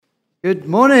Good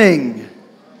morning.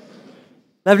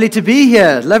 Lovely to be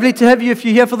here. Lovely to have you if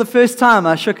you're here for the first time.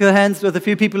 I shook hands with a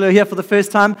few people who are here for the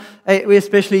first time. We're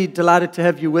especially delighted to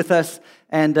have you with us,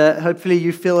 and hopefully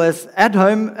you feel as at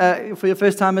home for your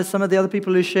first time as some of the other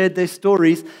people who shared their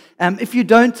stories. If you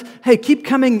don't, hey, keep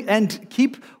coming and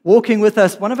keep walking with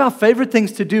us. One of our favorite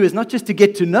things to do is not just to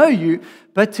get to know you,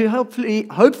 but to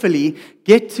hopefully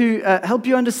get to help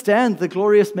you understand the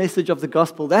glorious message of the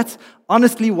gospel. That's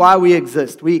honestly why we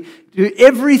exist. We do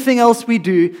everything else we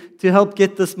do to help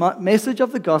get this message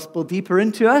of the gospel deeper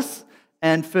into us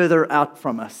and further out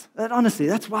from us. Honestly,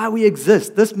 that's why we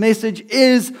exist. This message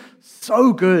is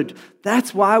so good.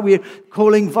 That's why we're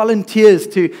calling volunteers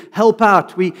to help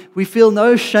out. We feel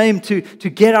no shame to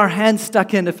get our hands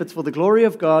stuck in if it's for the glory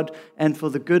of God and for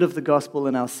the good of the gospel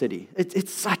in our city.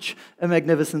 It's such a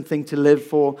magnificent thing to live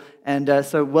for. And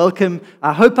so welcome.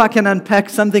 I hope I can unpack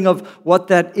something of what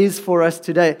that is for us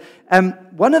today.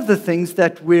 One of the things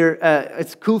that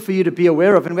it's cool for you to be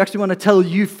aware of, and we actually want to tell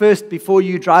you first before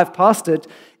you drive past it,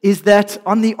 is that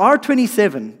on the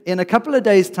R27, in a couple of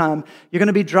days' time, you're going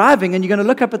to be driving and you're going to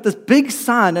look up at this big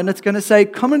sign and it's going to say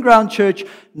Common Ground Church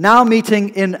now meeting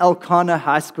in Elkanah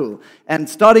High School and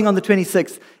starting on the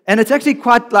 26th. And it's actually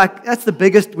quite like, that's the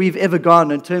biggest we've ever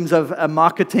gone in terms of a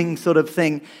marketing sort of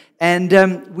thing.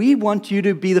 And we want you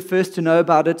to be the first to know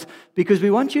about it because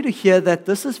we want you to hear that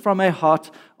this is from a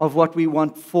heart of what we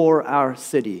want for our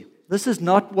city. This is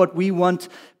not what we want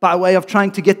by way of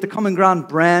trying to get the Common Ground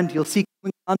brand. You'll see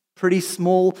Common Ground pretty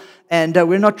small, and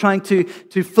we're not trying to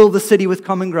fill the city with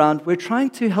Common Ground. We're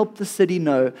trying to help the city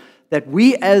know that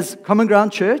we as Common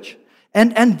Ground Church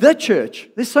and the church,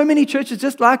 there's so many churches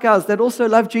just like ours that also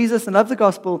love Jesus and love the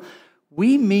gospel.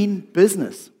 We mean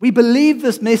business. We believe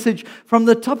this message from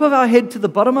the top of our head to the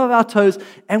bottom of our toes,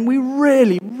 and we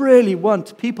really, really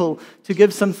want people to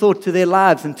give some thought to their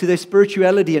lives and to their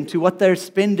spirituality and to what they're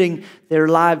spending their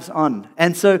lives on.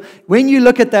 And so when you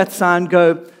look at that sign,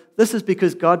 go, this is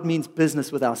because God means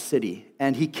business with our city,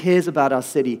 and He cares about our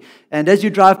city. And as you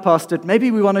drive past it,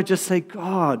 maybe we want to just say,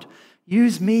 God,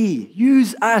 use me,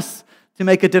 use us to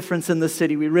make a difference in the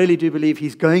city. We really do believe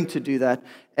He's going to do that,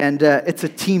 and it's a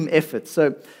team effort.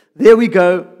 So there we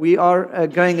go. We are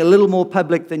going a little more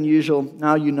public than usual.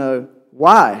 Now you know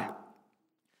why.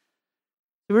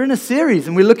 We're in a series,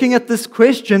 and we're looking at this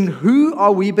question, who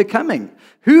are we becoming?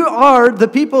 Who are the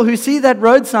people who see that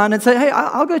road sign and say, hey,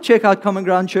 I'll go check out Common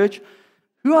Ground Church?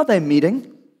 Who are they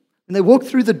meeting? And they walk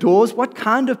through the doors. What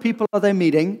kind of people are they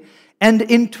meeting? And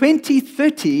in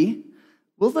 2030,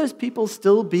 will those people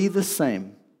still be the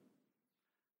same?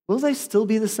 Will they still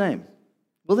be the same?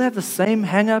 Will they have the same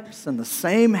hang-ups and the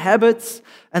same habits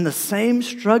and the same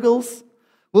struggles?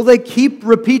 Will they keep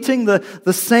repeating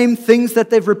the same things that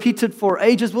they've repeated for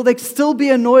ages? Will they still be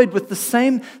annoyed with the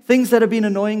same things that have been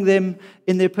annoying them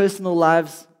in their personal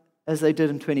lives as they did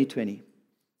in 2020?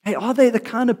 Hey, are they the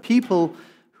kind of people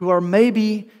who are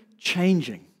maybe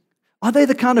changing? Are they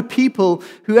the kind of people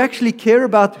who actually care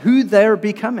about who they're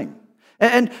becoming?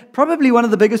 And probably one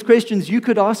of the biggest questions you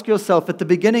could ask yourself at the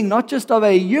beginning, not just of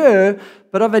a year,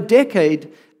 but of a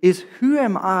decade, is who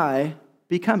am I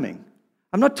becoming?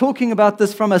 I'm not talking about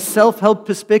this from a self-help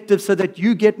perspective so that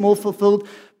you get more fulfilled,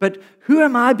 but who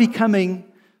am I becoming?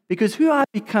 Because who I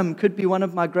become could be one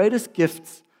of my greatest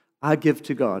gifts I give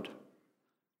to God.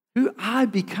 Who I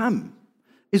become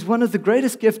is one of the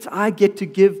greatest gifts I get to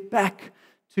give back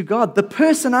to God. The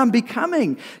person I'm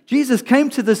becoming. Jesus came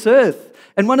to this earth.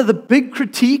 And one of the big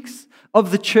critiques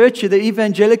of the church, the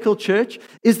evangelical church,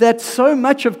 is that so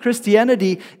much of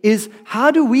Christianity is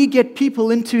how do we get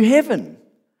people into heaven?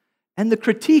 And the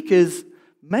critique is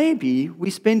maybe we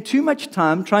spend too much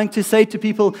time trying to say to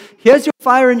people, here's your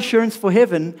fire insurance for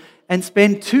heaven, and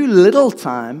spend too little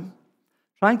time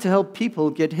trying to help people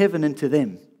get heaven into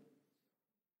them.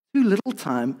 Too little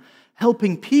time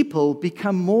helping people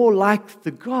become more like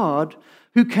the God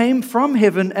who came from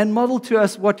heaven and modeled to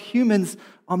us what humans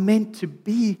are meant to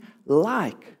be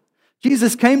like.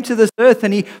 Jesus came to this earth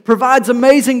and He provides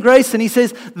amazing grace and He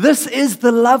says, this is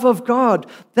the love of God,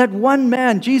 that one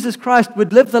man, Jesus Christ,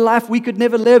 would live the life we could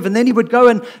never live, and then He would go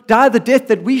and die the death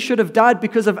that we should have died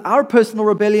because of our personal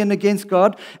rebellion against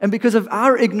God and because of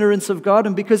our ignorance of God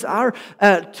and because our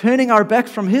turning our backs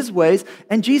from His ways,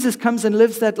 and Jesus comes and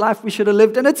lives that life we should have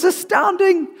lived, and it's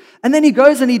astounding. And then He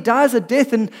goes and He dies a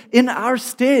death in our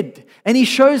stead, and He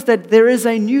shows that there is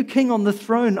a new king on the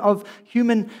throne of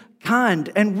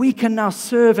humankind, and we can now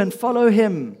serve and follow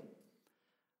Him.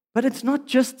 But it's not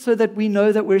just so that we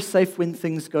know that we're safe when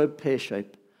things go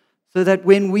pear-shaped, so that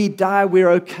when we die, we're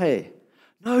okay.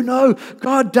 No,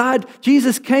 God died.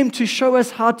 Jesus came to show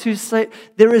us how to say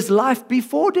there is life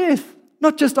before death.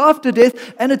 not just after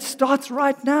death, and it starts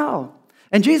right now.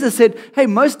 And Jesus said, hey,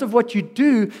 most of what you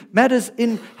do matters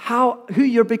in who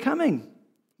you're becoming.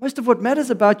 Most of what matters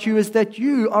about you is that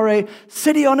you are a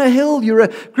city on a hill. You're a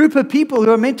group of people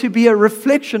who are meant to be a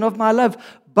reflection of my love.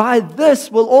 By this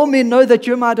will all men know that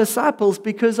you're my disciples,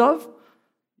 because of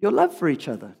your love for each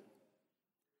other.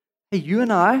 Hey, you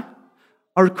and I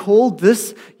are called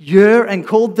this year and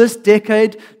called this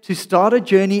decade to start a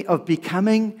journey of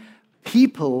becoming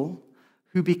people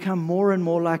who become more and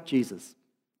more like Jesus.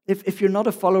 If you're not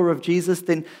a follower of Jesus,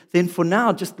 then for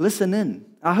now, just listen in.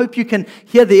 I hope you can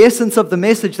hear the essence of the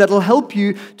message that will help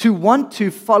you to want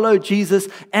to follow Jesus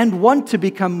and want to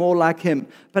become more like Him.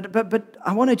 But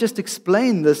I want to just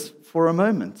explain this for a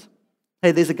moment.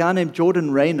 Hey, there's a guy named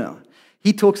Jordan Rayner.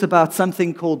 He talks about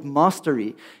something called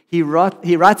mastery. He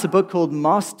writes a book called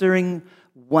Mastering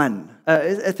One.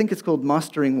 I think it's called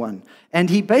Mastering One. And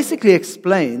he basically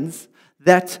explains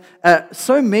that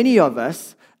so many of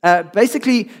us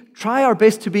basically try our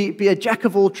best to be a jack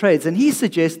of all trades. And he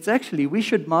suggests, actually, we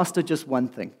should master just one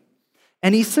thing.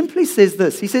 And he simply says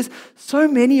this. He says, so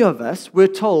many of us were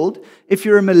told, if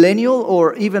you're a millennial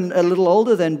or even a little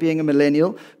older than being a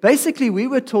millennial, basically we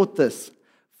were taught this: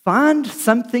 find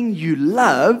something you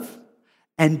love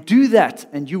and do that,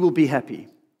 and you will be happy.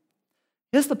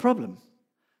 Here's the problem.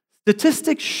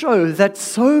 Statistics show that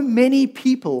so many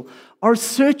people are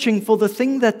searching for the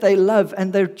thing that they love,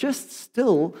 and they're just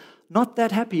still not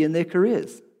that happy in their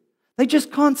careers. They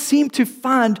just can't seem to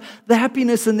find the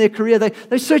happiness in their career.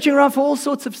 They're searching around for all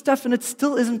sorts of stuff, and it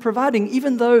still isn't providing,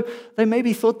 even though they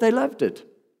maybe thought they loved it.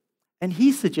 And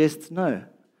he suggests, no,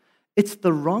 it's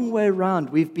the wrong way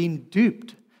around. We've been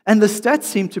duped. And the stats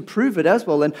seem to prove it as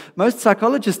well, and most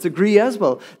psychologists agree as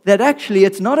well, that actually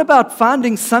it's not about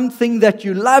finding something that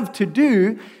you love to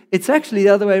do, it's actually the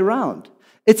other way around.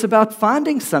 It's about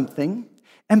finding something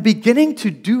and beginning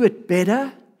to do it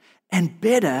better and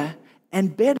better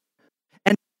and better.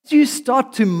 And as you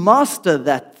start to master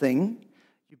that thing,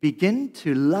 you begin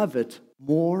to love it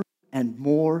more and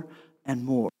more and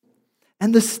more.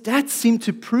 And the stats seem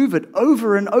to prove it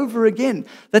over and over again,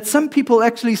 that some people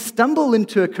actually stumble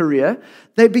into a career,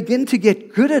 they begin to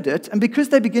get good at it, and because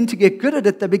they begin to get good at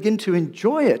it, they begin to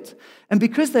enjoy it. And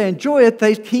because they enjoy it,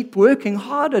 they keep working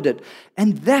hard at it.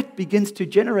 And that begins to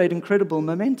generate incredible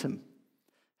momentum.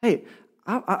 Hey,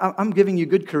 I'm giving you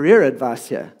good career advice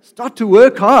here. Start to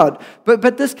work hard.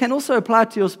 But this can also apply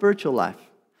to your spiritual life.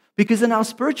 Because in our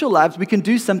spiritual lives, we can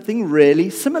do something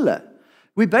really similar.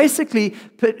 We basically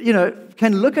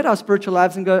can look at our spiritual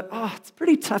lives and go, it's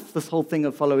pretty tough, this whole thing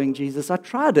of following Jesus. I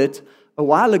tried it a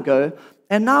while ago,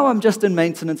 and now I'm just in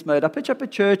maintenance mode. I pitch up a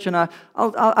church, and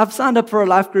I've signed up for a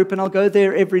life group, and I'll go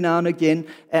there every now and again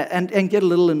and get a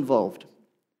little involved.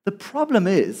 The problem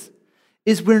is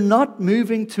we're not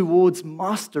moving towards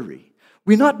mastery.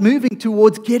 We're not moving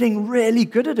towards getting really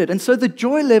good at it. And so the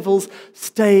joy levels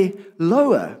stay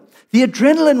lower. The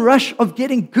adrenaline rush of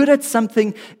getting good at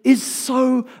something is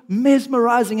so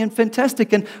mesmerizing and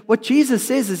fantastic. And what Jesus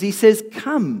says is, He says,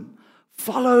 come,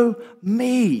 follow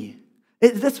me.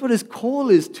 That's what His call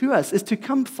is to us, is to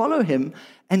come follow Him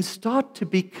and start to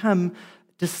become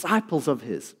disciples of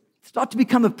His. Start to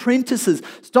become apprentices.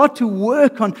 Start to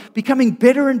work on becoming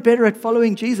better and better at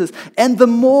following Jesus. And the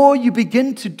more you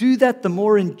begin to do that, the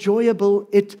more enjoyable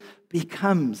it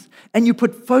becomes. And you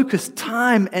put focus,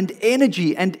 time, and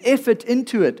energy and effort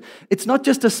into it. It's not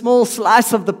just a small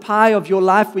slice of the pie of your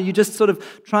life where you just sort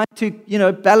of try to,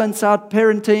 balance out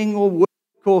parenting or work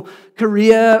or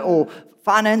career or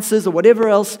finances or whatever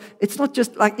else. It's not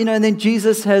just like, and then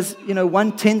Jesus has,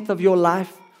 1/10 of your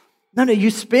life. No, you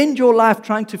spend your life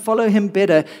trying to follow Him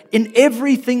better in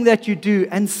everything that you do,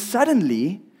 and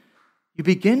suddenly you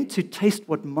begin to taste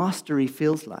what mastery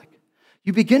feels like.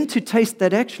 You begin to taste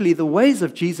that actually the ways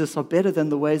of Jesus are better than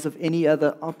the ways of any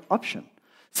other option.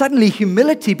 Suddenly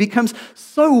humility becomes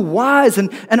so wise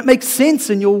and it makes sense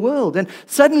in your world. And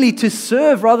suddenly to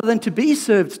serve rather than to be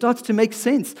served starts to make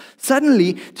sense.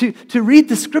 Suddenly to read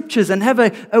the scriptures and have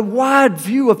a wide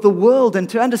view of the world and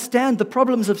to understand the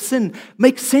problems of sin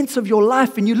makes sense of your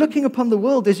life. And you're looking upon the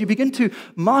world as you begin to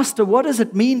master what does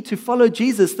it mean to follow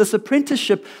Jesus. This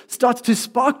apprenticeship starts to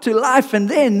spark to life, and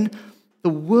then the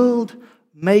world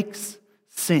makes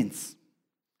sense.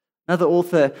 Another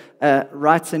author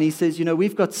writes and he says,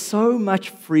 we've got so much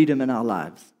freedom in our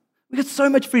lives. We've got so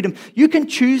much freedom. You can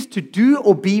choose to do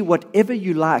or be whatever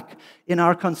you like in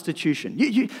our Constitution.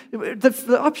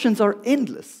 The options are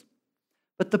endless.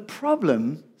 But the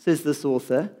problem, says this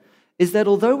author, is that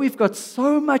although we've got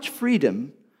so much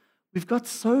freedom, we've got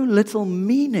so little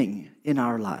meaning in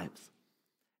our lives.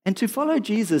 And to follow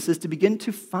Jesus is to begin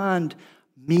to find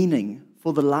meaning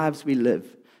for the lives we live.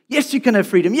 Yes, you can have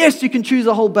freedom. Yes, you can choose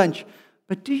a whole bunch.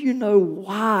 But do you know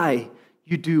why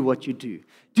you do what you do?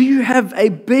 Do you have a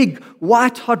big,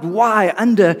 white-hot why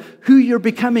under who you're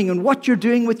becoming and what you're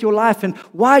doing with your life and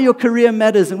why your career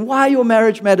matters and why your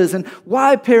marriage matters and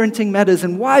why parenting matters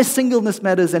and why singleness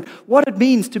matters and what it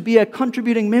means to be a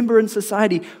contributing member in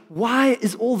society? Why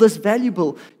is all this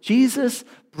valuable? Jesus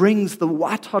brings the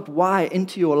white-hot why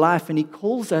into your life, and He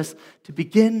calls us to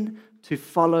begin to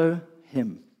follow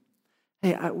Him.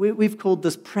 Hey, we've called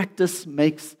this Practice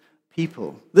Makes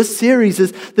People. This series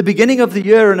is the beginning of the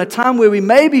year and a time where we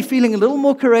may be feeling a little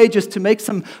more courageous to make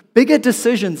some bigger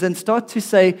decisions and start to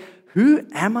say, who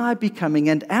am I becoming?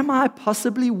 And am I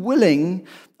possibly willing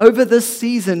over this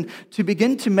season to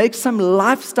begin to make some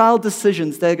lifestyle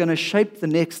decisions that are going to shape the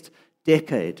next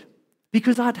decade?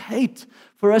 Because I'd hate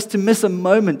for us to miss a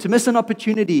moment, to miss an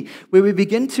opportunity where we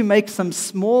begin to make some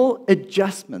small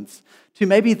adjustments to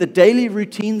maybe the daily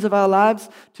routines of our lives,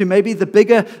 to maybe the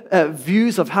bigger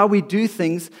views of how we do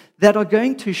things that are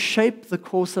going to shape the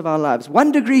course of our lives.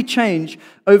 1 degree change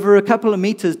over a couple of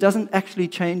meters doesn't actually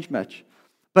change much.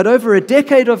 But over a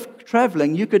decade of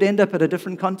traveling, you could end up at a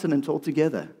different continent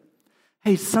altogether.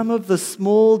 Hey, some of the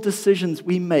small decisions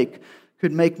we make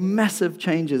could make massive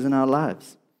changes in our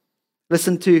lives.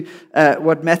 Listen to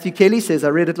what Matthew Kelly says. I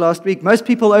read it last week. Most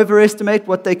people overestimate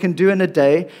what they can do in a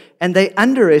day, and they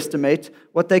underestimate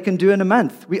what they can do in a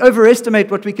month. We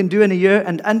overestimate what we can do in a year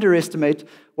and underestimate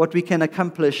what we can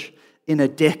accomplish in a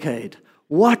decade.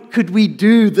 What could we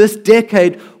do this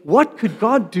decade? What could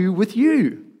God do with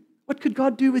you? What could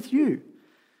God do with you?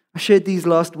 I shared these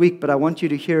last week, but I want you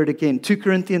to hear it again. 2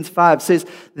 Corinthians 5 says,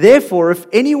 "Therefore, if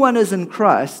anyone is in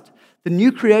Christ, the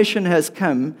new creation has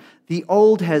come, the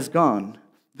old has gone.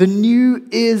 The new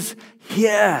is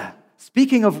here."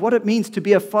 Speaking of what it means to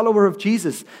be a follower of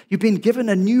Jesus, you've been given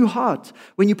a new heart.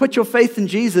 When you put your faith in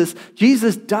Jesus,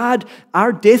 Jesus died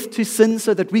our death to sin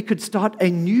so that we could start a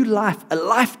new life, a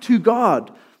life to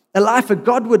God, a life, a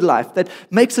Godward life that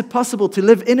makes it possible to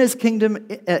live in His kingdom,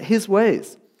 His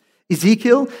ways.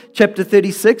 Ezekiel chapter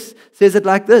 36 says it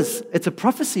like this. It's a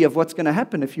prophecy of what's going to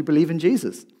happen if you believe in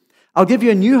Jesus. "I'll give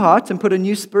you a new heart and put a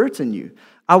new spirit in you.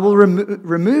 I will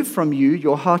remove from you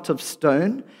your heart of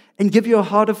stone and give you a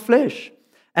heart of flesh.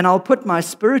 And I'll put my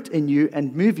spirit in you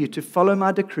and move you to follow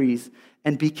my decrees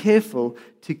and be careful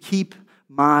to keep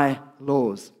my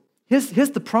laws." Here's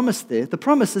the promise there. The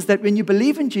promise is that when you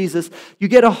believe in Jesus, you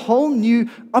get a whole new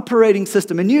operating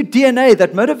system, a new DNA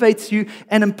that motivates you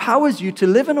and empowers you to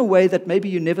live in a way that maybe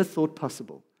you never thought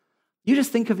possible. You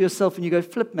just think of yourself and you go,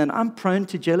 flip, man, I'm prone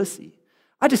to jealousy.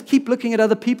 I just keep looking at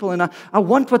other people and I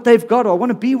want what they've got, or I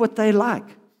want to be what they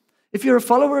like. If you're a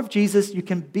follower of Jesus, you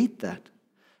can beat that.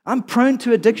 I'm prone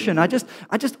to addiction. I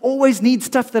just always need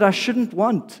stuff that I shouldn't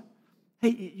want.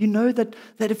 Hey, you know that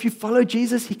if you follow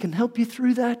Jesus, He can help you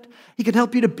through that. He can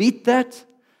help you to beat that.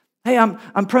 Hey,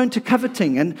 I'm prone to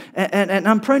coveting and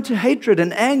I'm prone to hatred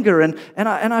and anger and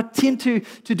I tend to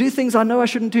do things I know I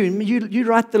shouldn't do. You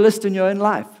write the list in your own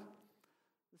life.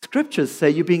 Scriptures say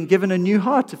you're being given a new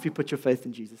heart if you put your faith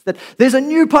in Jesus. That there's a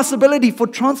new possibility for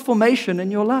transformation in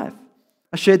your life.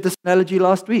 I shared this analogy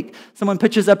last week. Someone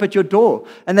pitches up at your door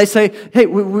and they say, "Hey,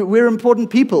 we're important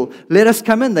people. Let us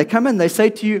come in." They come in. They say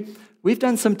to you, "We've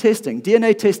done some testing,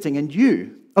 DNA testing, and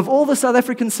you, of all the South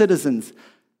African citizens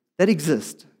that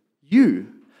exist, you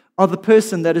are the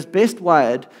person that is best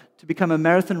wired to become a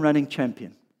marathon running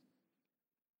champion."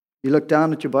 You look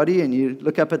down at your body and you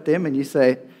look up at them and you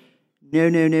say, "No,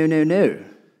 no, no, no, no.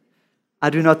 I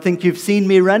do not think you've seen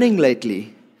me running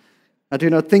lately. I do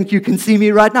not think you can see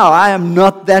me right now. I am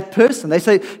not that person." They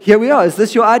say, "Here we are. Is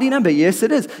this your ID number?" "Yes,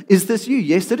 it is." "Is this you?"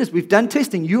 "Yes, it is. We've done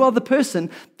testing. You are the person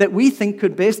that we think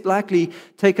could best likely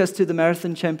take us to the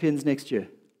marathon champions next year."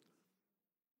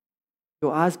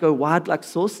 Your eyes go wide like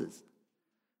saucers.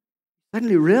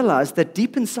 Suddenly realize that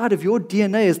deep inside of your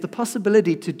DNA is the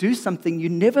possibility to do something you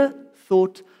never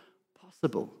thought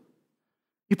possible.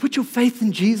 You put your faith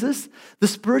in Jesus, the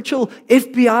spiritual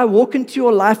FBI walk into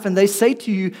your life and they say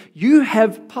to you, you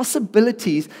have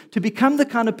possibilities to become the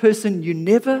kind of person you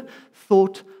never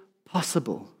thought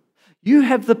possible. You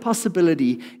have the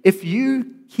possibility, if you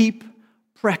keep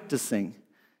practicing,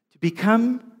 to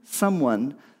become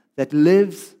someone that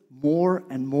lives more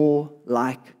and more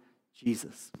like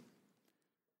Jesus.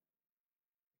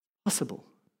 Possible.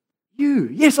 You,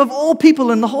 yes, of all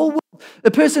people in the whole world,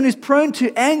 a person who's prone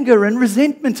to anger and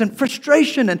resentment and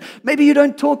frustration, and maybe you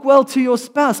don't talk well to your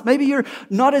spouse, maybe you're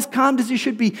not as kind as you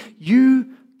should be, you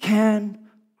can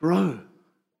grow.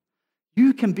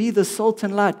 You can be the salt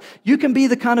and light. You can be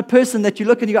the kind of person that you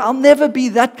look and you go, I'll never be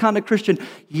that kind of Christian.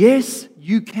 Yes,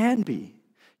 you can be.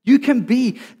 You can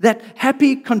be that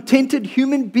happy, contented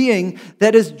human being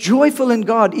that is joyful in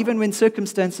God, even when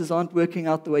circumstances aren't working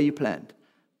out the way you planned.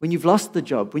 When you've lost the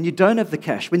job, when you don't have the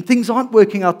cash, when things aren't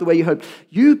working out the way you hoped.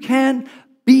 You can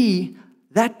be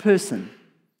that person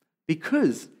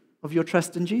because of your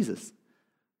trust in Jesus.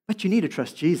 But you need to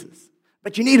trust Jesus.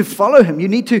 But you need to follow him. You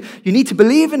need to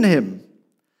believe in him.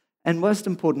 And most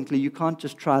importantly, you can't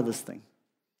just try this thing.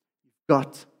 You've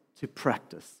got to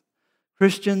practice.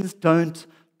 Christians don't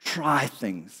try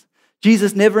things.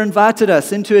 Jesus never invited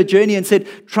us into a journey and said,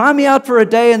 try me out for a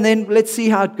day and then let's see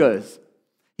how it goes.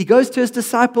 He goes to his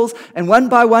disciples and one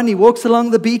by one he walks along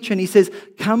the beach and he says,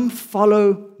 come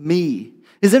follow me.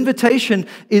 His invitation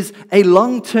is a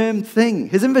long-term thing.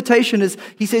 His invitation is,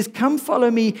 he says, come follow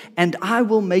me and I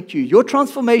will make you. Your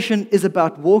transformation is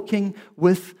about walking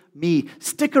with me.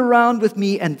 Stick around with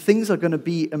me and things are going to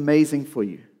be amazing for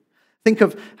you. Think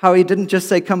of how he didn't just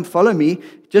say, come follow me.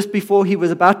 Just before he was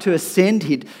about to ascend,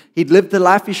 he'd lived the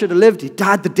life he should have lived. He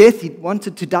died the death he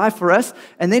wanted to die for us.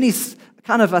 And then he's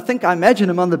I imagine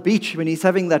him on the beach when he's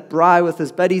having that braai with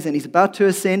his buddies and he's about to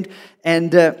ascend.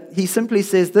 And he simply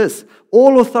says this,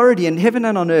 all authority in heaven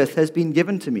and on earth has been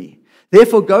given to me.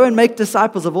 Therefore go and make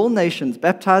disciples of all nations,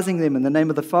 baptizing them in the name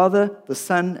of the Father, the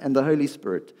Son, and the Holy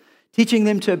Spirit, teaching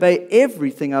them to obey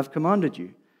everything I've commanded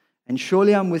you. And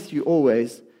surely I'm with you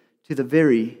always, to the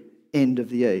very end of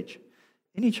the age.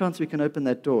 Any chance we can open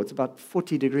that door? It's about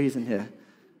 40 degrees in here.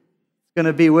 It's going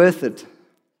to be worth it.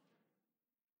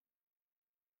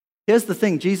 Here's the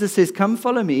thing. Jesus says, come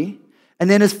follow me. And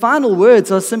then his final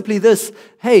words are simply this.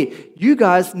 Hey, you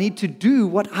guys need to do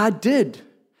what I did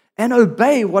and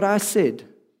obey what I said.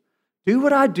 Do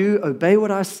what I do, obey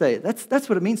what I say. That's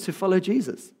what it means to follow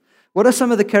Jesus. What are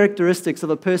some of the characteristics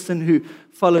of a person who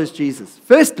follows Jesus?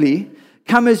 Firstly,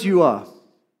 come as you are.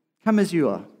 Come as you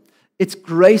are. It's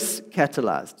grace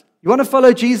catalyzed. You want to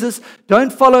follow Jesus?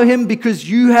 Don't follow him because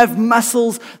you have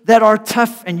muscles that are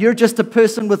tough and you're just a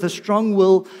person with a strong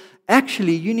will.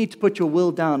 Actually, you need to put your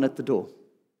will down at the door.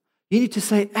 You need to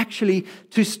say, actually,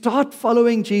 to start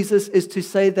following Jesus is to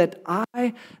say that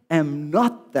I am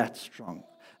not that strong.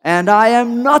 And I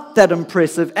am not that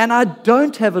impressive. And I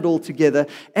don't have it all together.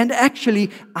 And actually,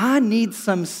 I need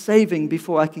some saving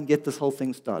before I can get this whole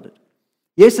thing started.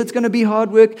 Yes, it's going to be hard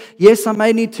work. Yes, I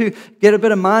may need to get a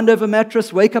bit of mind over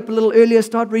mattress, wake up a little earlier,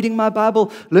 start reading my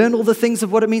Bible, learn all the things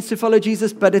of what it means to follow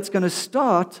Jesus. But it's going to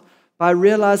start by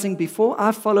realizing before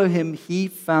I follow him, he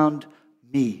found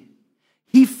me.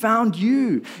 He found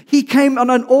you. He came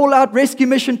on an all-out rescue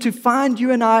mission to find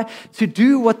you and I, to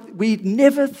do what we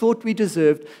never thought we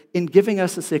deserved in giving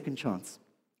us a second chance.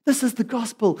 This is the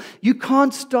gospel. You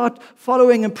can't start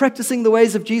following and practicing the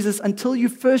ways of Jesus until you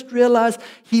first realize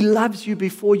he loves you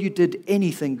before you did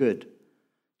anything good.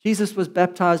 Jesus was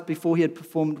baptized before he had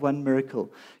performed one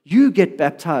miracle. You get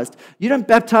baptized. You don't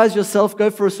baptize yourself, go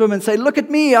for a swim and say, look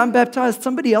at me, I'm baptized.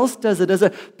 Somebody else does it as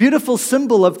a beautiful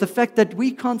symbol of the fact that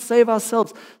we can't save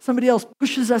ourselves. Somebody else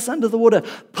pushes us under the water,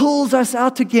 pulls us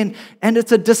out again, and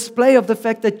it's a display of the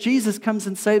fact that Jesus comes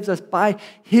and saves us by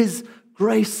his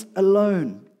grace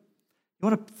alone. You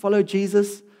want to follow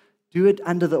Jesus? Do it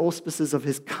under the auspices of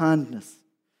his kindness.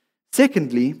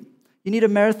 Secondly, you need a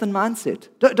marathon mindset.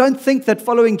 Don't think that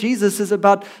following Jesus is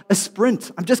about a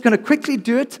sprint. I'm just going to quickly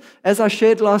do it. As I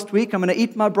shared last week, I'm going to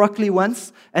eat my broccoli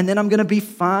once, and then I'm going to be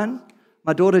fine.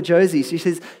 My daughter Josie, she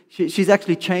says, she's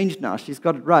actually changed now. She's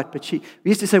got it right. But we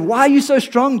used to say, why are you so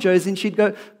strong, Josie? And she'd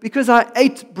go, because I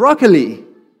ate broccoli.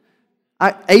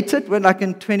 I ate it when like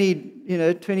in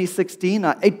 2016,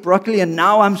 I ate broccoli and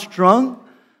now I'm strong.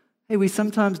 Hey, we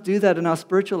sometimes do that in our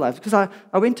spiritual lives. Because I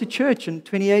went to church in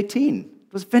 2018.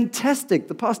 It was fantastic.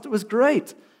 The pastor was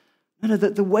great. No,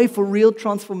 the way for real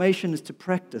transformation is to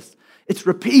practice. It's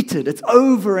repeated. It's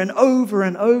over and over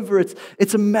and over.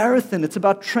 It's a marathon. It's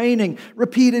about training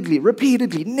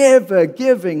repeatedly, never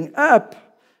giving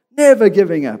up. Never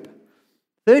giving up.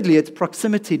 Thirdly, it's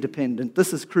proximity dependent.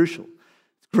 This is crucial.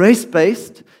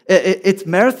 Grace-based, it's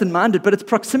marathon-minded, but it's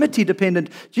proximity-dependent.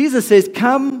 Jesus says,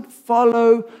 come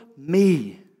follow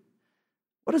me.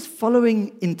 What does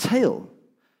following entail?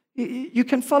 You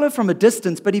can follow from a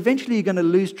distance, but eventually you're going to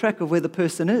lose track of where the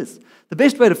person is. The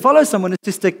best way to follow someone is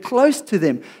to stay close to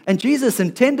them. And Jesus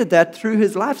intended that through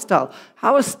his lifestyle.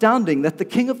 How astounding that the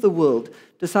King of the world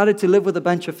decided to live with a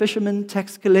bunch of fishermen,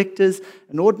 tax collectors,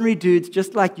 and ordinary dudes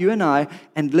just like you and I,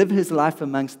 and live his life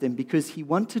amongst them because he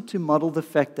wanted to model the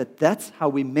fact that that's how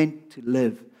we're meant to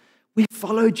live. We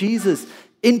follow Jesus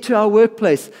into our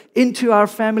workplace, into our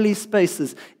family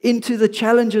spaces, into the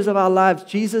challenges of our lives.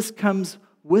 Jesus comes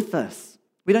with us.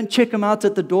 We don't check him out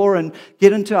at the door and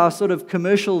get into our sort of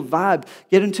commercial vibe,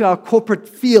 get into our corporate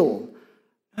feel.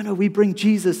 No, we bring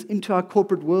Jesus into our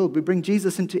corporate world. We bring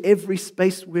Jesus into every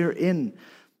space we're in.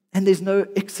 And there's no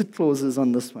exit clauses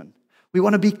on this one. We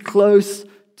want to be close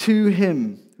to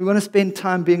Him. We want to spend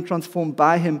time being transformed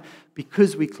by Him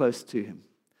because we're close to Him.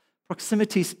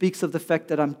 Proximity speaks of the fact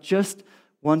that I'm just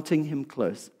wanting Him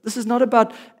close. This is not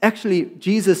about actually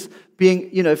Jesus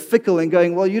being, fickle and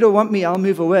going, well, you don't want me, I'll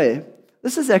move away.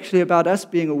 This is actually about us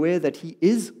being aware that He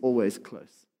is always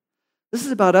close. This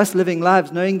is about us living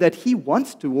lives knowing that He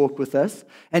wants to walk with us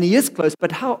and He is close,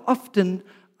 but how often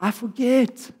I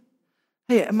forget.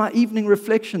 Hey, in my evening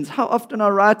reflections, how often I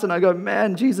write and I go,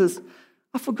 man, Jesus,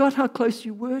 I forgot how close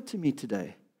you were to me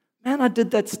today. Man, I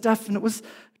did that stuff and it was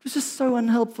just so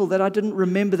unhelpful that I didn't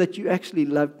remember that you actually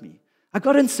loved me. I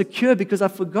got insecure because I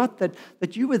forgot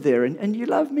that you were there and you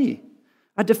love me.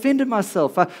 I defended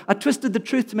myself. I twisted the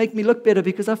truth to make me look better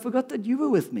because I forgot that you were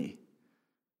with me.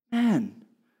 Man,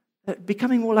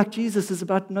 becoming more like Jesus is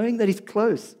about knowing that He's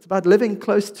close. It's about living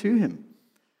close to Him.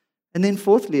 And then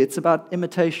fourthly, it's about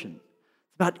imitation.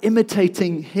 It's about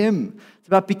imitating Him. It's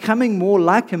about becoming more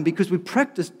like Him because we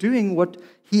practice doing what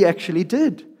He actually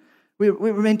did.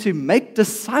 We're meant to make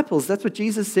disciples. That's what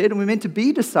Jesus said, and we're meant to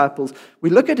be disciples.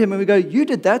 We look at Him and we go, you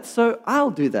did that, so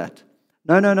I'll do that.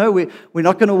 No. We're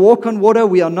not going to walk on water.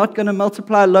 We are not going to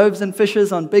multiply loaves and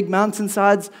fishes on big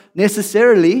mountainsides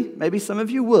necessarily. Maybe some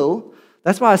of you will.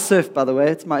 That's why I surf, by the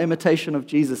way. It's my imitation of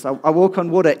Jesus. I walk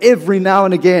on water every now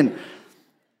and again.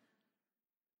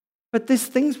 But there's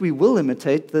things we will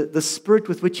imitate, the spirit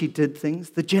with which He did things,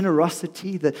 the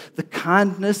generosity, the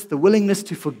kindness, the willingness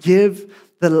to forgive,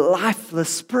 the life, the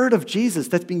spirit of Jesus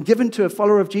that's been given to a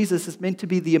follower of Jesus is meant to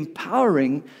be the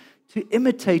empowering to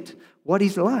imitate what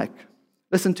He's like.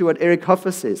 Listen to what Eric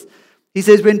Hoffer says. He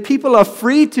says, when people are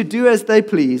free to do as they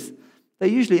please, they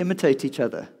usually imitate each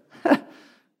other.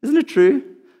 Isn't it true?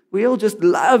 We all just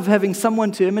love having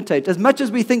someone to imitate. As much as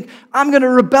we think, I'm going to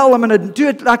rebel, I'm not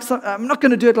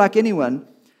going to do it like anyone,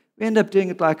 we end up doing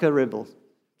it like a rebel,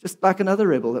 just like another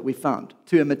rebel that we found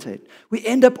to imitate. We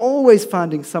end up always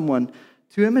finding someone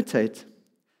to imitate.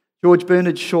 George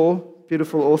Bernard Shaw,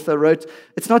 beautiful author, wrote,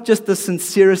 it's not just the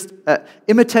sincerest,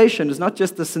 imitation is not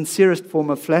just the sincerest form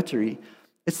of flattery,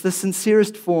 it's the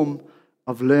sincerest form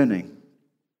of learning.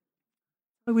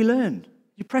 So we learn.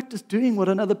 You practice doing what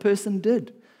another person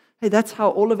did. Hey, that's how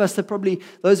all of us are probably,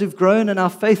 those who've grown in our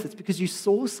faith, it's because you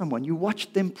saw someone, you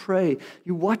watched them pray,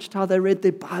 you watched how they read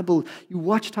their Bible, you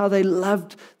watched how they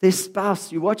loved their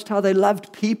spouse, you watched how they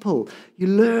loved people, you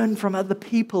learn from other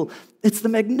people. It's the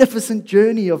magnificent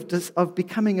journey of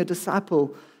becoming a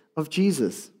disciple of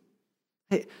Jesus.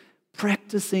 Hey,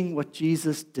 practicing what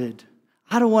Jesus did.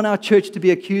 I don't want our church to be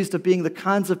accused of being the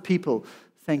kinds of people,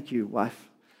 thank you, wife.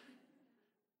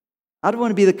 I don't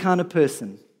want to be the kind of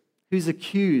person who's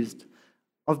accused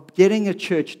of getting a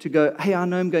church to go, hey, I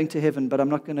know I'm going to heaven, but I'm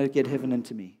not going to get heaven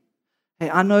into me.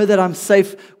 Hey, I know that I'm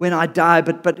safe when I die,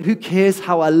 but who cares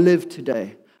how I live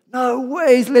today? No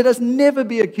ways. Let us never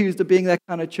be accused of being that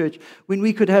kind of church when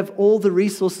we could have all the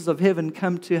resources of heaven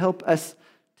come to help us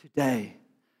today.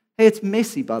 Hey, it's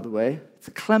messy, by the way. It's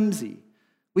clumsy.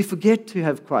 We forget to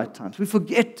have quiet times. We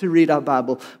forget to read our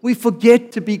Bible. We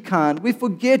forget to be kind. We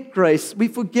forget grace. We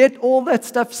forget all that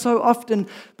stuff so often.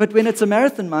 But when it's a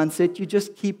marathon mindset, you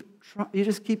just keep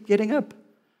getting up.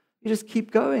 You just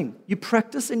keep going. You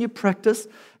practice, and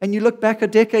you look back a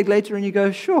decade later and you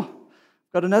go, sure,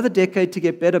 I've got another decade to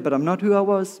get better, but I'm not who I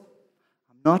was.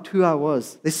 I'm not who I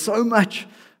was. There's so much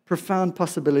profound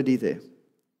possibility there.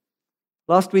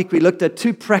 Last week, we looked at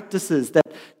two practices that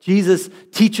Jesus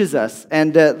teaches us,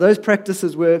 and those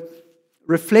practices were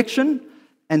reflection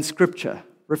and Scripture.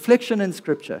 Reflection and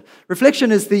Scripture.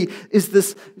 Reflection is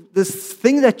this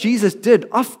thing that Jesus did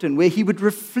often, where He would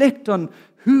reflect on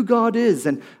who God is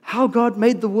and how God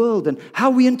made the world and how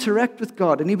we interact with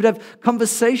God. And He would have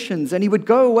conversations, and He would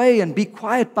go away and be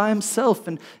quiet by Himself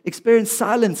and experience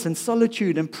silence and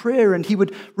solitude and prayer, and He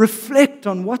would reflect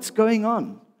on what's going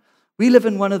on. We live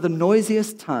in one of the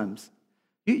noisiest times.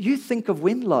 You think of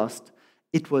when last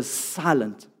it was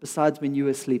silent, besides when you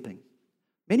were sleeping.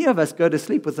 Many of us go to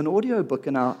sleep with an audiobook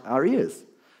in our ears.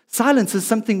 Silence is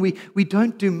something we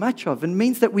don't do much of, and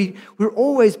means that we're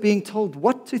always being told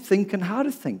what to think and how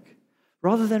to think,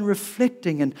 rather than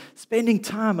reflecting and spending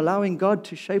time allowing God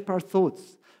to shape our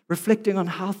thoughts, reflecting on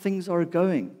how things are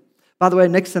going. By the way,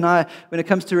 Nix and I, when it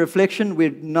comes to reflection,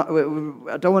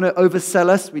 I don't want to oversell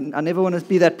us. I never want to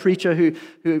be that preacher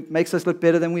who makes us look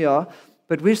better than we are.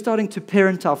 But we're starting to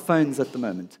parent our phones at the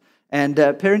moment. And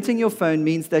parenting your phone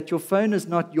means that your phone is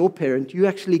not your parent. You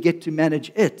actually get to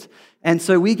manage it. And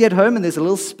so we get home and there's a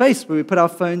little space where we put our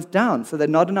phones down. So they're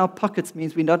not in our pockets,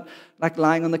 means we're not like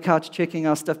lying on the couch checking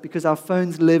our stuff, because our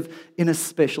phones live in a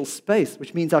special space,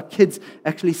 which means our kids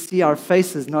actually see our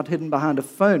faces, not hidden behind a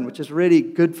phone, which is really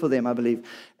good for them, I believe.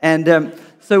 And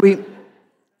so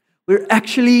we're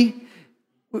actually...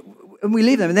 And we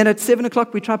leave them. And then at 7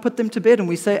 o'clock, we try to put them to bed. And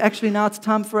we say, actually, now it's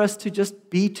time for us to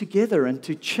just be together and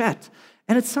to chat.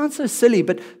 And it sounds so silly,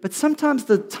 but sometimes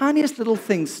the tiniest little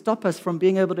things stop us from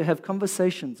being able to have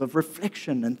conversations of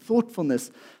reflection and thoughtfulness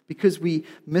because we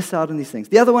miss out on these things.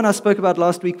 The other one I spoke about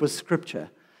last week was Scripture.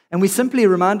 And we simply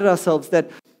reminded ourselves that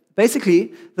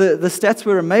basically, the stats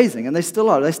were amazing, and they still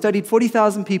are. They studied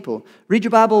 40,000 people. Read your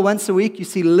Bible once a week, you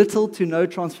see little to no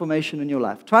transformation in your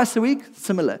life. Twice a week,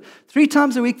 similar. 3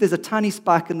 times a week, there's a tiny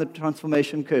spike in the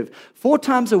transformation curve. 4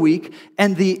 times a week,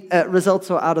 and the results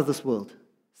are out of this world.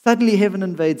 Suddenly, heaven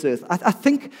invades earth. I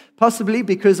think possibly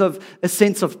because of a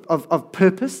sense of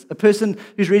purpose. A person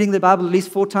who's reading the Bible at least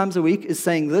 4 times a week is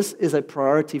saying, this is a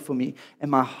priority for me,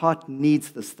 and my heart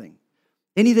needs this thing.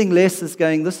 Anything less is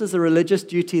going, this is a religious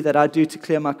duty that I do to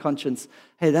clear my conscience.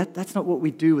 Hey, that's not what we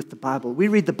do with the Bible. We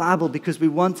read the Bible because we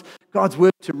want God's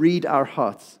word to read our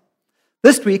hearts.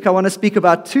 This week, I want to speak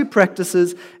about 2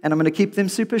 practices, and I'm going to keep them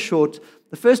super short.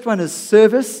 The first one is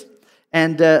service,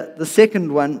 and the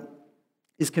second one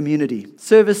is community.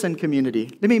 Service and community.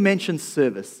 Let me mention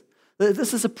service.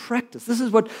 This is a practice. This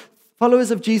is what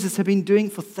followers of Jesus have been doing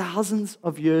for thousands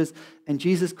of years, and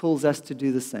Jesus calls us to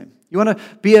do the same. You want to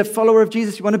be a follower of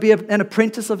Jesus? You want to be an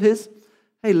apprentice of His?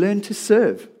 Hey, learn to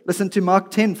serve. Listen to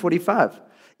Mark 10:45.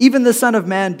 Even the Son of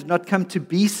Man did not come to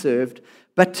be served,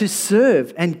 but to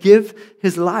serve and give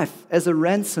His life as a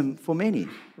ransom for many.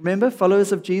 Remember,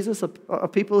 followers of Jesus are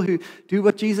people who do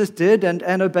what Jesus did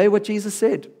and obey what Jesus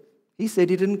said. He said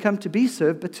He didn't come to be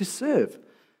served, but to serve.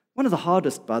 One of the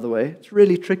hardest, by the way. It's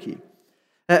really tricky.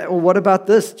 Or what about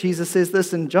this? Jesus says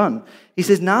this in John. He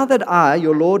says, now that I,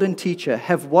 your Lord and teacher,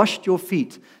 have washed your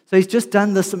feet. So He's just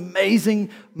done this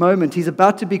amazing moment. He's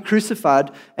about to be crucified,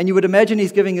 and you would imagine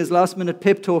He's giving His last-minute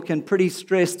pep talk and pretty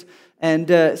stressed and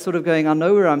sort of going, I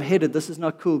know where I'm headed. This is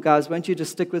not cool, guys. Won't you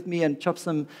just stick with me and chop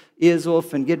some ears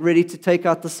off and get ready to take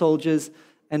out the soldiers?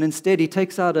 And instead, He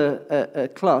takes out a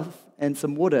cloth and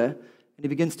some water, and He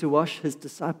begins to wash His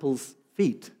disciples'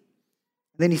 feet.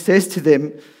 And then He says to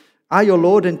them, I, your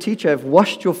Lord and teacher, have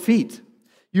washed your feet.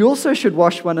 You also should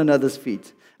wash one another's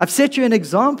feet. I've set you an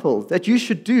example that you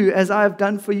should do as I have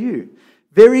done for you.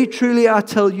 Very truly, I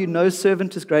tell you, no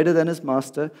servant is greater than his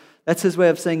master. That's His way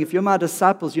of saying, if you're my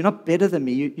disciples, you're not better than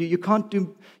me. You can't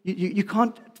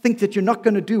think that you're not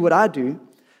going to do what I do.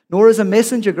 Nor is a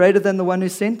messenger greater than the one who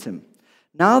sent him.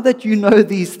 Now that you know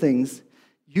these things,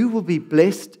 you will be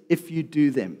blessed if you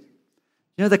do them.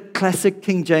 You know, the classic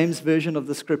King James version of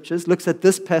the scriptures looks at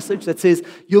this passage that says,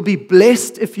 you'll be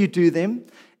blessed if you do them.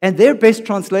 And their best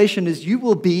translation is, you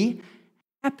will be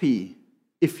happy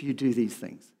if you do these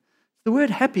things. The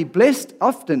word happy, blessed,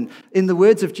 often in the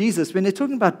words of Jesus, when they're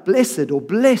talking about blessed or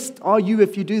blessed are you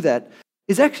if you do that,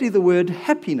 is actually the word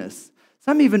happiness.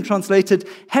 Some even translate it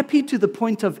happy to the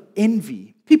point of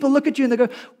envy. People look at you and they go,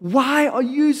 why are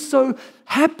you so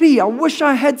happy? I wish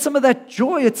I had some of that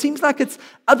joy. It seems like it's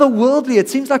otherworldly. It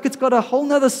seems like it's got a whole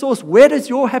nother source. Where does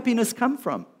your happiness come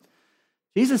from?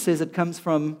 Jesus says it comes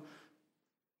from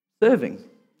serving.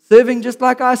 Serving just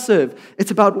like I serve.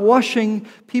 It's about washing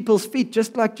people's feet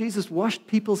just like Jesus washed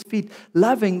people's feet,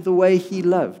 loving the way He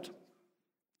loved.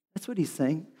 That's what He's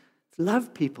saying.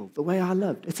 Love people the way I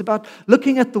loved. It's about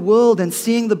looking at the world and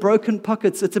seeing the broken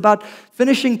pockets. It's about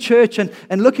finishing church and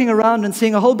looking around and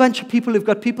seeing a whole bunch of people who've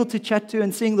got people to chat to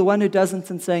and seeing the one who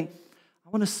doesn't and saying, I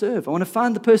want to serve. I want to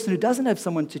find the person who doesn't have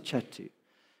someone to chat to.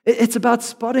 It's about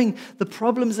spotting the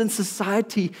problems in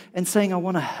society and saying, I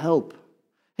want to help.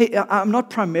 Hey, I'm not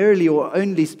primarily or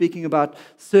only speaking about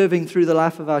serving through the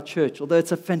life of our church, although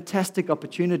it's a fantastic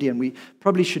opportunity and we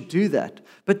probably should do that.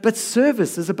 But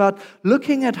service is about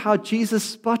looking at how Jesus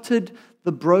spotted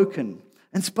the broken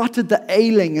and spotted the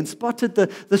ailing and spotted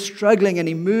the struggling, and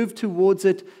He moved towards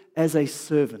it as a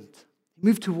servant. He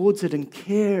moved towards it in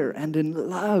care and in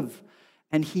love,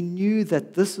 and He knew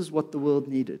that this is what the world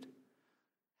needed.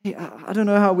 Hey, I don't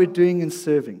know how we're doing in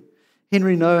serving.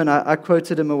 Henry Nouwen, I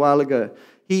quoted him a while ago.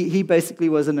 He basically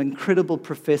was an incredible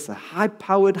professor,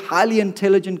 high-powered, highly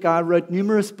intelligent guy, wrote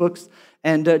numerous books,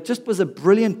 and just was a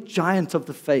brilliant giant of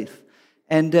the faith.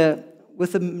 And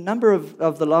with a number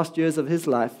of the last years of his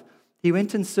life, he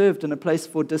went and served in a place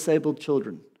for disabled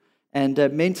children. and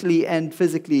mentally and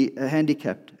physically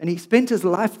handicapped. And he spent his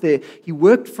life there. He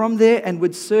worked from there and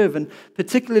would serve. And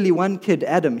particularly one kid,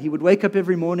 Adam, he would wake up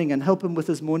every morning and help him with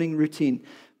his morning routine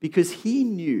because he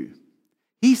knew,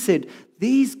 he said,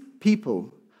 these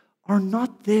people are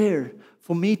not there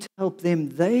for me to help them.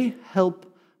 They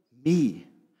help me.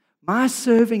 My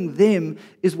serving them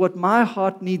is what my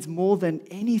heart needs more than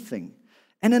anything.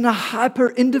 And in a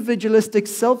hyper-individualistic,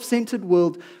 self-centered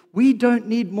world, we don't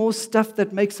need more stuff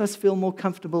that makes us feel more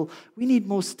comfortable. We need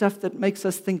more stuff that makes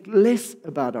us think less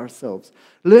about ourselves.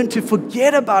 Learn to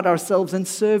forget about ourselves and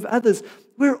serve others.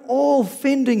 We're all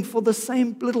fending for the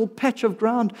same little patch of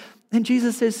ground. And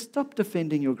Jesus says, stop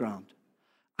defending your ground.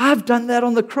 I've done that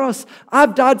on the cross.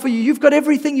 I've died for you. You've got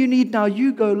everything you need now.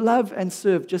 You go love and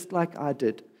serve just like I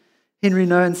did. Henry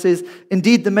Nouwen says,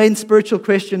 indeed, the main spiritual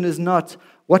question is not,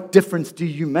 what difference do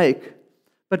you make?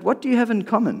 But what do you have in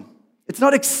common? It's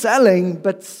not excelling,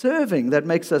 but serving that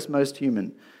makes us most human.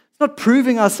 It's not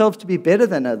proving ourselves to be better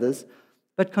than others,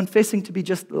 but confessing to be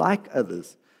just like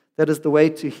others. That is the way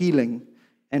to healing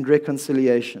and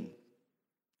reconciliation.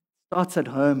 It starts at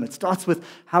home. It starts with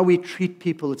how we treat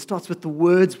people. It starts with the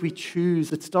words we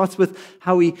choose. It starts with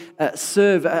how we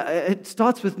serve. It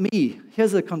starts with me.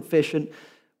 Here's a confession.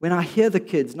 When I hear the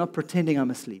kids, not pretending I'm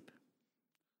asleep.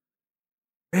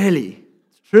 Really,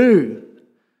 it's true.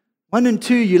 1 and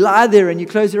 2, you lie there and you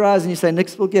close your eyes and you say,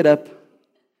 Nix will get up.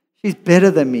 She's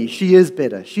better than me. She is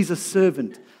better. She's a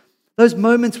servant. Those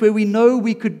moments where we know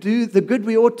we could do the good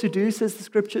we ought to do, says the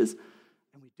Scriptures,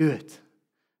 and we do it.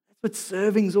 That's what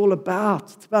serving's all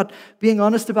about. It's about being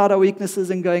honest about our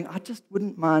weaknesses and going, I just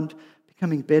wouldn't mind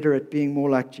becoming better at being more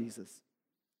like Jesus.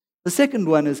 The second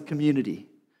one is community.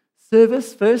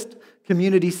 Service first,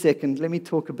 community second. Let me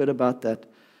talk a bit about that.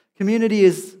 Community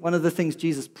is one of the things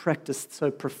Jesus practiced so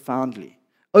profoundly,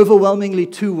 overwhelmingly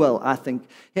too well, I think.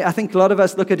 Yeah, I think a lot of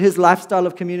us look at his lifestyle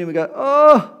of community and we go,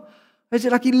 oh, is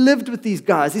it like he lived with these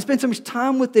guys? He spent so much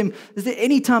time with them. Is there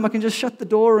any time I can just shut the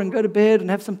door and go to bed and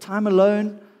have some time alone?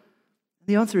 And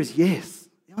the answer is yes.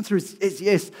 The answer is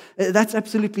yes. That's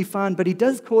absolutely fine. But he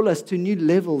does call us to new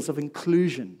levels of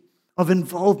inclusion, of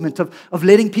involvement, of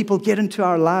letting people get into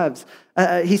our lives.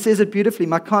 He says it beautifully.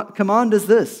 My command is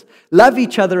this: love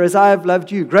each other as I have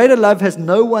loved you. Greater love has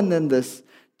no one than this,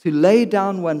 to lay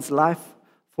down one's life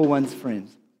for one's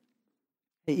friends.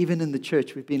 Even in the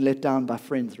church, we've been let down by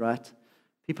friends, right?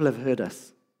 People have hurt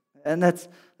us. And that's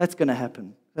going to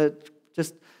happen.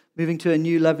 Just moving to a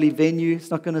new lovely venue,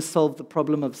 it's not going to solve the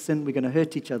problem of sin. We're going to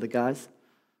hurt each other, guys.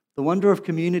 The wonder of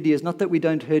community is not that we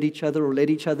don't hurt each other or let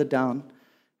each other down.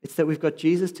 It's that we've got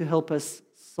Jesus to help us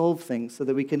solve things so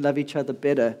that we can love each other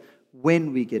better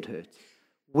when we get hurt,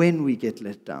 when we get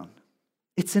let down.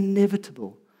 It's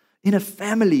inevitable. In a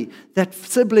family, that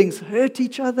siblings hurt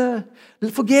each other,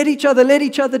 forget each other, let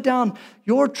each other down.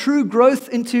 Your true growth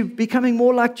into becoming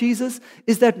more like Jesus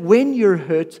is that when you're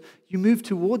hurt, you move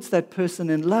towards that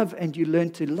person in love and you learn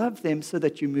to love them so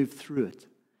that you move through it.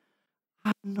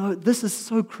 I know this is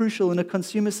so crucial in a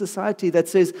consumer society that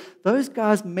says, those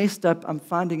guys messed up, I'm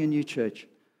finding a new church.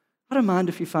 I don't mind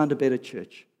if you find a better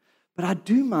church. But I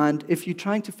do mind if you're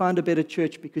trying to find a better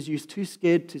church because you're too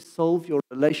scared to solve your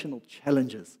relational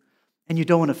challenges. And you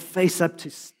don't want to face up to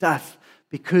stuff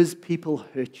because people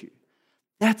hurt you.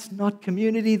 That's not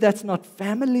community. That's not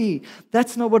family.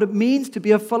 That's not what it means to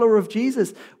be a follower of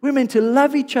Jesus. We're meant to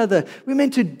love each other. We're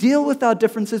meant to deal with our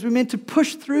differences. We're meant to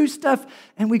push through stuff,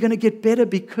 and we're going to get better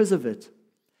because of it.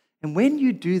 And when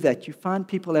you do that, you find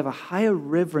people have a higher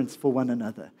reverence for one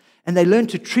another, and they learn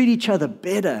to treat each other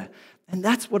better. And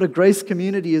that's what a grace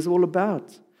community is all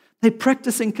about.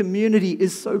 Practicing community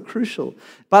is so crucial.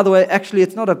 By the way, actually,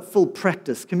 it's not a full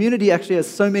practice. Community actually has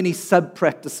so many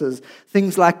sub-practices,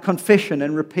 things like confession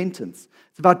and repentance.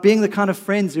 It's about being the kind of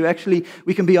friends who actually,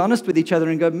 we can be honest with each other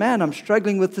and go, man, I'm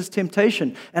struggling with this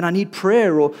temptation and I need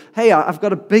prayer. Or, hey, I've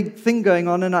got a big thing going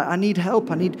on and I need help.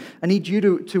 I need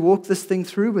you to walk this thing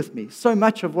through with me. So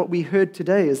much of what we heard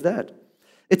today is that.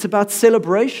 It's about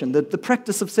celebration, the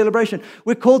practice of celebration.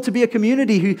 We're called to be a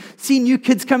community who see new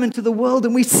kids come into the world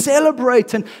and we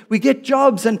celebrate and we get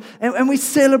jobs and we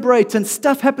celebrate and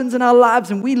stuff happens in our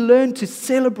lives and we learn to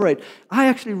celebrate. I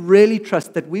actually really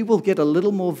trust that we will get a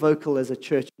little more vocal as a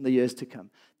church in the years to come.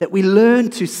 That we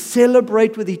learn to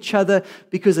celebrate with each other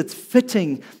because it's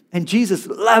fitting. And Jesus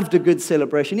loved a good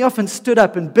celebration. He often stood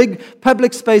up in big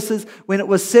public spaces when it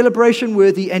was celebration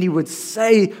worthy and he would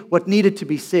say what needed to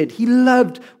be said. He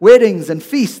loved weddings and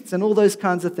feasts and all those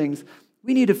kinds of things.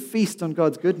 We need to feast on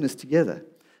God's goodness together.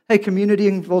 Hey, community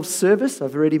involves service.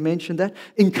 I've already mentioned that.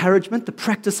 Encouragement, the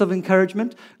practice of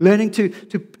encouragement. Learning to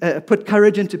put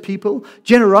courage into people.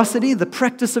 Generosity, the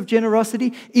practice of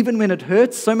generosity, even when it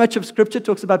hurts. So much of Scripture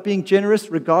talks about being generous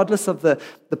regardless of the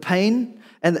pain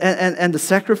and the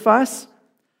sacrifice.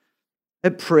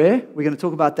 Prayer, we're going to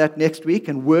talk about that next week,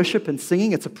 and worship and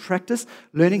singing. It's a practice,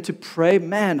 learning to pray.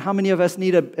 Man, how many of us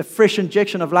need a fresh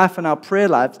injection of life in our prayer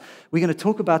lives? We're going to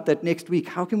talk about that next week.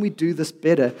 How can we do this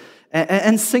better?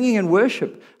 And singing and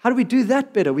worship. How do we do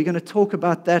that better? We're going to talk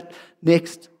about that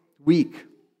next week.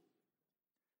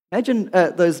 Imagine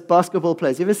those basketball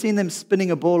players. You ever seen them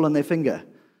spinning a ball on their finger?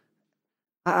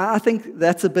 I think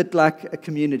that's a bit like a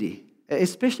community,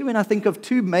 especially when I think of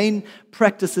two main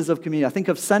practices of community. I think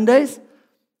of Sundays,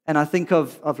 and I think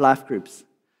of life groups.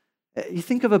 You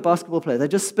think of a basketball player, they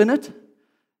just spin it,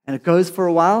 and it goes for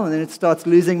a while, and then it starts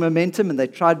losing momentum, and they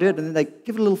try to do it, and then they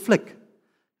give it a little flick,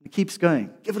 and it keeps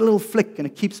going. Give it a little flick, and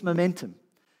it keeps momentum.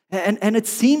 And it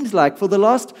seems like for the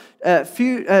last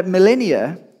few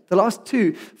millennia, the last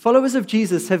two, followers of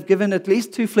Jesus have given at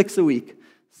least 2 flicks a week.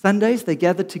 Sundays, they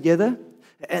gather together,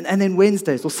 and then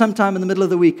Wednesdays, or sometime in the middle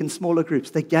of the week in smaller groups,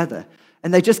 they gather.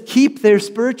 And they just keep their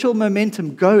spiritual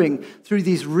momentum going through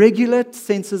these regular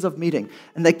senses of meeting.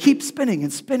 And they keep spinning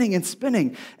and spinning and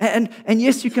spinning. And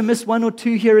yes, you can miss 1 or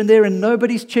 2 here and there, and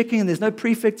nobody's checking, and there's no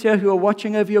prefects here who are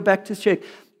watching over your back to check.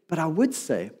 But I would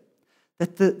say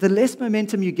that the less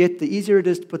momentum you get, the easier it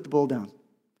is to put the ball down.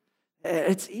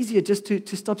 It's easier just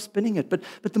to stop spinning it. But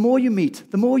the more you meet,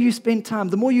 the more you spend time,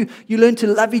 the more you learn to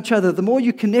love each other, the more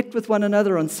you connect with one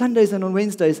another on Sundays and on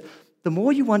Wednesdays, the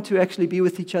more you want to actually be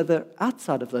with each other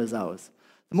outside of those hours.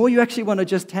 The more you actually want to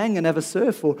just hang and have a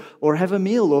surf or have a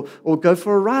meal or go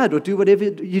for a ride or do whatever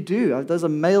you do. Those are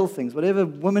male things, whatever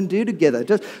women do together.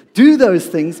 Just do those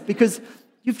things because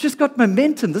you've just got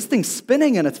momentum. This thing's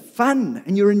spinning and it's fun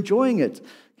and you're enjoying it.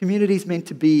 Community's meant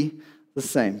to be the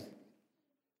same.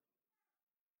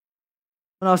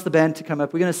 I'm going to ask the band to come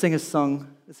up. We're going to sing a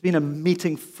song. It's been a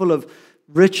meeting full of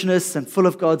richness and full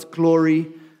of God's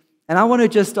glory. And I want to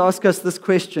just ask us this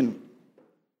question.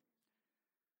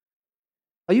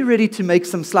 Are you ready to make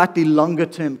some slightly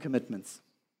longer-term commitments?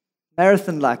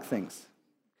 Marathon-like things.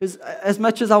 Because as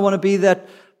much as I want to be that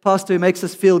pastor who makes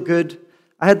us feel good,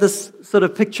 I had this sort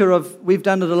of picture of, we've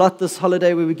done it a lot this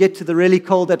holiday, where we get to the really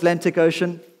cold Atlantic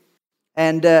Ocean.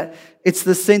 And it's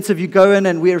this sense of you go in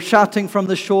and we're shouting from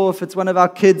the shore, if it's one of our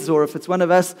kids or if it's one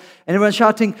of us, and everyone's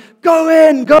shouting, go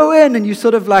in, and you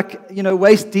sort of like,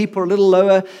 waist deep or a little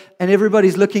lower, and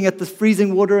everybody's looking at this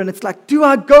freezing water, and it's like, do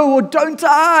I go or don't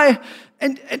I?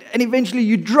 And eventually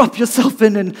you drop yourself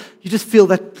in and you just feel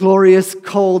that glorious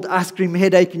cold ice cream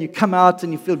headache, and you come out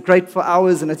and you feel great for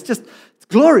hours, and it's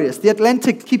glorious. The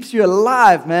Atlantic keeps you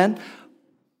alive, man.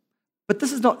 But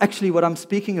this is not actually what I'm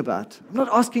speaking about. I'm not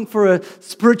asking for a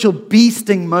spiritual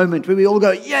beasting moment where we all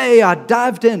go, yay, I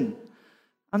dived in.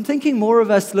 I'm thinking more of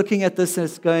us looking at this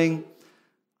as going,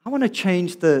 I want to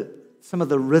change some of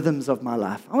the rhythms of my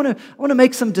life. I want to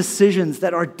make some decisions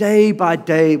that are day by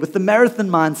day with the marathon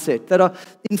mindset, that are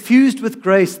infused with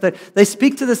grace, that they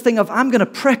speak to this thing of I'm going to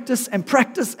practice and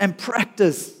practice and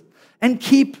practice and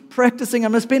keep practicing.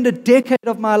 I'm going to spend a decade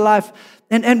of my life.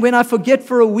 And when I forget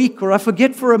for a week or I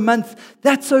forget for a month,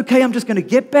 that's okay. I'm just going to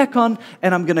get back on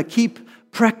and I'm going to keep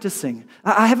practicing.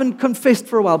 I haven't confessed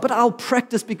for a while, but I'll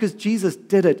practice because Jesus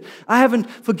did it. I haven't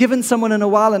forgiven someone in a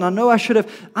while, and I know I should have.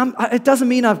 It doesn't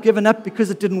mean I've given up because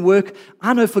it didn't work.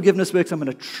 I know forgiveness works. I'm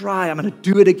going to try. I'm going to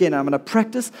do it again. I'm going to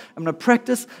practice. I'm going to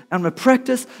practice. I'm going to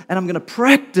practice. And I'm going to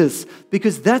practice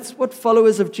because that's what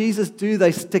followers of Jesus do.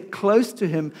 They stick close to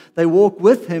Him. They walk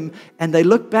with Him, and they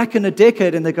look back in a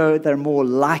decade and they go, they're more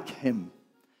like Him.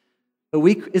 A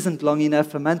week isn't long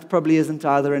enough, a month probably isn't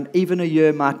either, and even a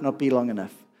year might not be long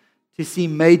enough to see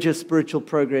major spiritual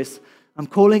progress. I'm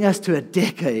calling us to a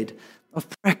decade of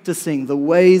practicing the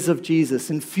ways of Jesus,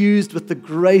 infused with the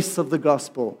grace of the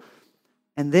gospel.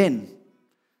 And then,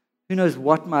 who knows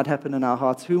what might happen in our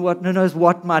hearts, who knows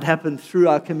what might happen through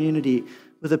our community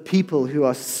with a people who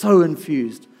are so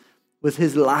infused with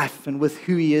His life and with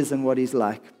who He is and what He's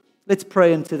like. Let's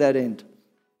pray into that end.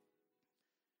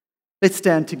 Let's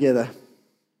stand together.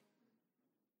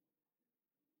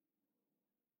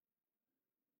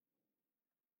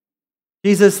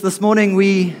 Jesus, this morning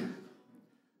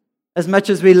as much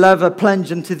as we love a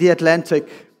plunge into the Atlantic,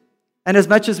 and as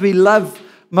much as we love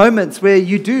moments where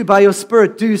you do, by your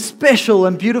Spirit, do special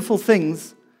and beautiful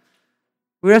things,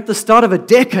 we're at the start of a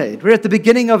decade. We're at the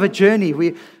beginning of a journey.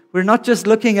 We're not just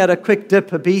looking at a quick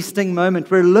dip, a bee sting moment.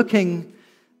 We're looking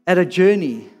at a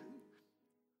journey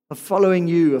of following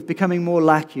you, of becoming more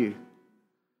like you.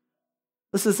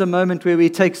 This is a moment where we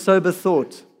take sober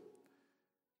thought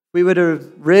we were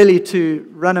to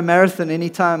run a marathon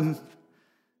anytime,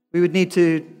 we would need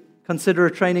to consider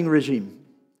a training regime.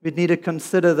 We'd need to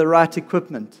consider the right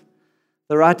equipment,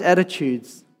 the right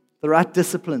attitudes, the right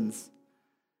disciplines.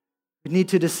 We need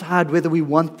to decide whether we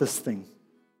want this thing.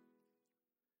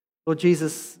 Lord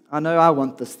Jesus, I know I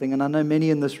want this thing, and I know many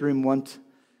in this room want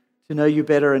to know you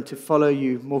better and to follow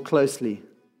you more closely.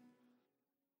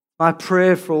 My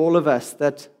prayer for all of us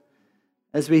that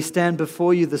as we stand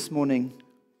before you this morning,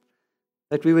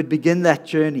 that we would begin that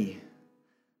journey,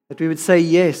 that we would say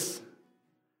yes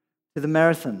to the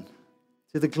marathon,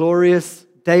 to the glorious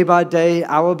day by day,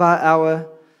 hour by hour,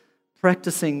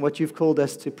 practicing what you've called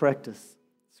us to practice.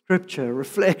 Scripture,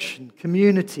 reflection,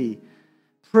 community,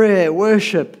 prayer,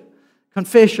 worship,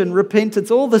 confession,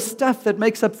 repentance, all the stuff that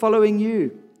makes up following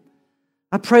you.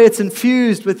 I pray it's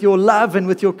infused with your love and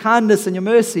with your kindness and your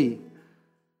mercy.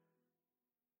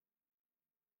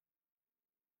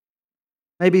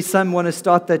 Maybe some want to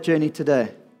start that journey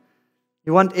today.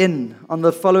 You want in on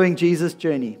the following Jesus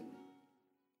journey.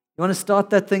 You want to start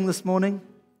that thing this morning?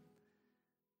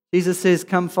 Jesus says,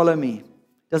 come follow me. He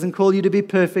doesn't call you to be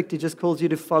perfect. He just calls you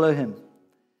to follow him.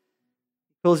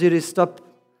 He calls you to stop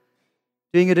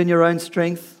doing it in your own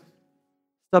strength.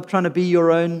 Stop trying to be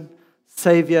your own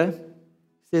savior.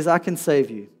 He says, I can save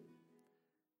you.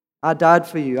 I died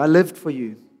for you. I lived for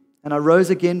you. And I rose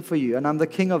again for you. And I'm the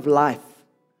King of life.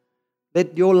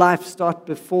 Let your life start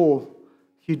before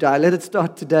you die. Let it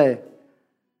start today.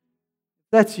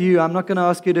 If that's you, I'm not going to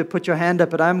ask you to put your hand up,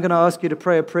 but I'm going to ask you to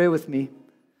pray a prayer with me.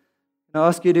 And I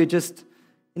ask you to just,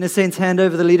 in a sense, hand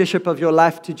over the leadership of your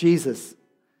life to Jesus.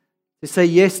 To say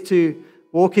yes to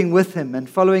walking with him and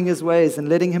following his ways and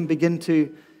letting him begin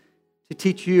to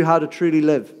teach you how to truly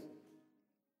live.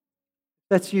 If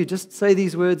that's you, just say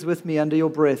these words with me under your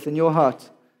breath, in your heart.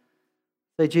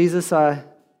 Say, Jesus, I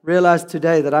realize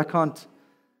today that I can't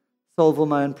solve all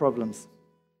my own problems.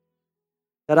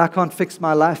 That I can't fix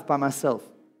my life by myself.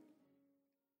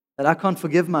 That I can't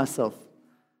forgive myself.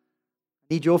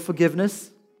 I need your forgiveness.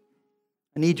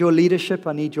 I need your leadership.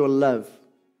 I need your love.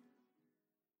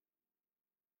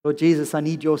 Lord Jesus, I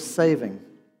need your saving.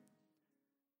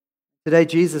 Today,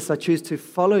 Jesus, I choose to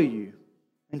follow you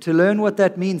and to learn what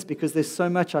that means because there's so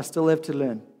much I still have to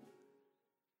learn.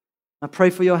 I pray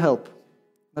for your help.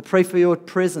 I pray for your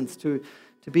presence to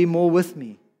be more with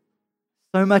me.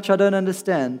 So much I don't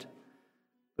understand,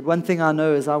 but one thing I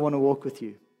know is I want to walk with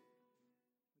you.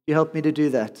 You help me to do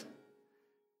that.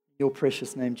 In your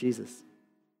precious name, Jesus.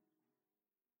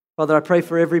 Father, I pray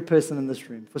for every person in this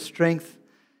room, for strength,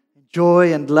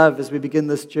 joy and love as we begin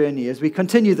this journey, as we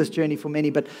continue this journey for many,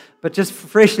 but just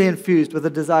freshly infused with a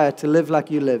desire to live like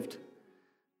you lived,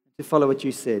 to follow what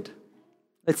you said.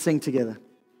 Let's sing together.